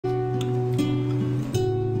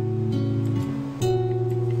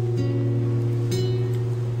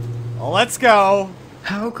Let's go.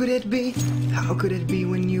 How could it be? How could it be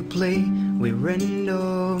when you play with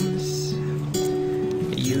randoms?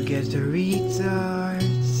 You get the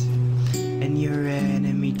retards, and your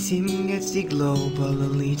enemy team gets the global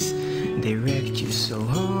elites. They wrecked you so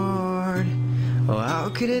hard. Oh, how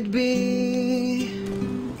could it be?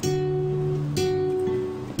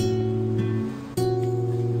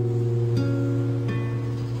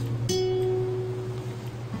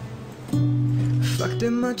 Fuck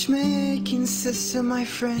the matchmaking system, my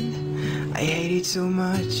friend. I hate it so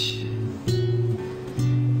much.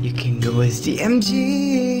 You can go as the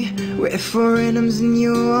MG with 4 randoms and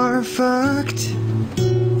you are fucked.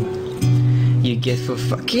 You get for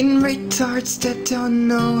fucking retards that don't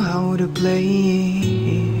know how to play.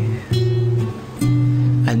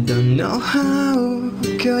 I don't know how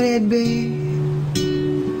could it be.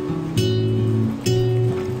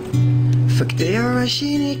 Fuck, they are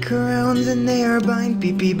rushing Nikolarns and they are buying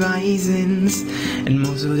PP bisons. And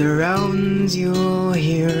most of the rounds you'll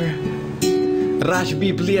hear Rush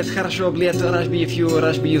B, блед, хорошо, блед, Rush B, if you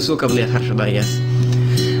Rush B, you сука, блед, хорошо, да, yes.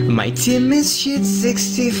 My team is shit,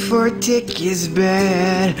 64 tick is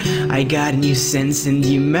bad. I got new sense in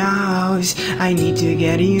the mouse. I need to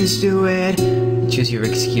get used to it. Choose your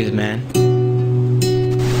excuse, man.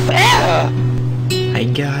 I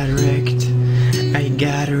got wrecked. I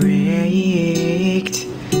got wrecked.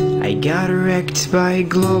 I got wrecked by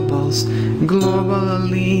global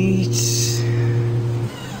elites.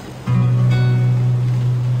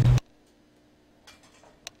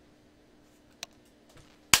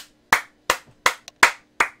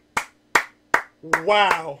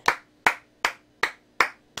 Wow.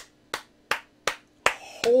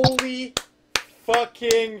 Holy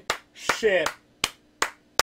fucking shit.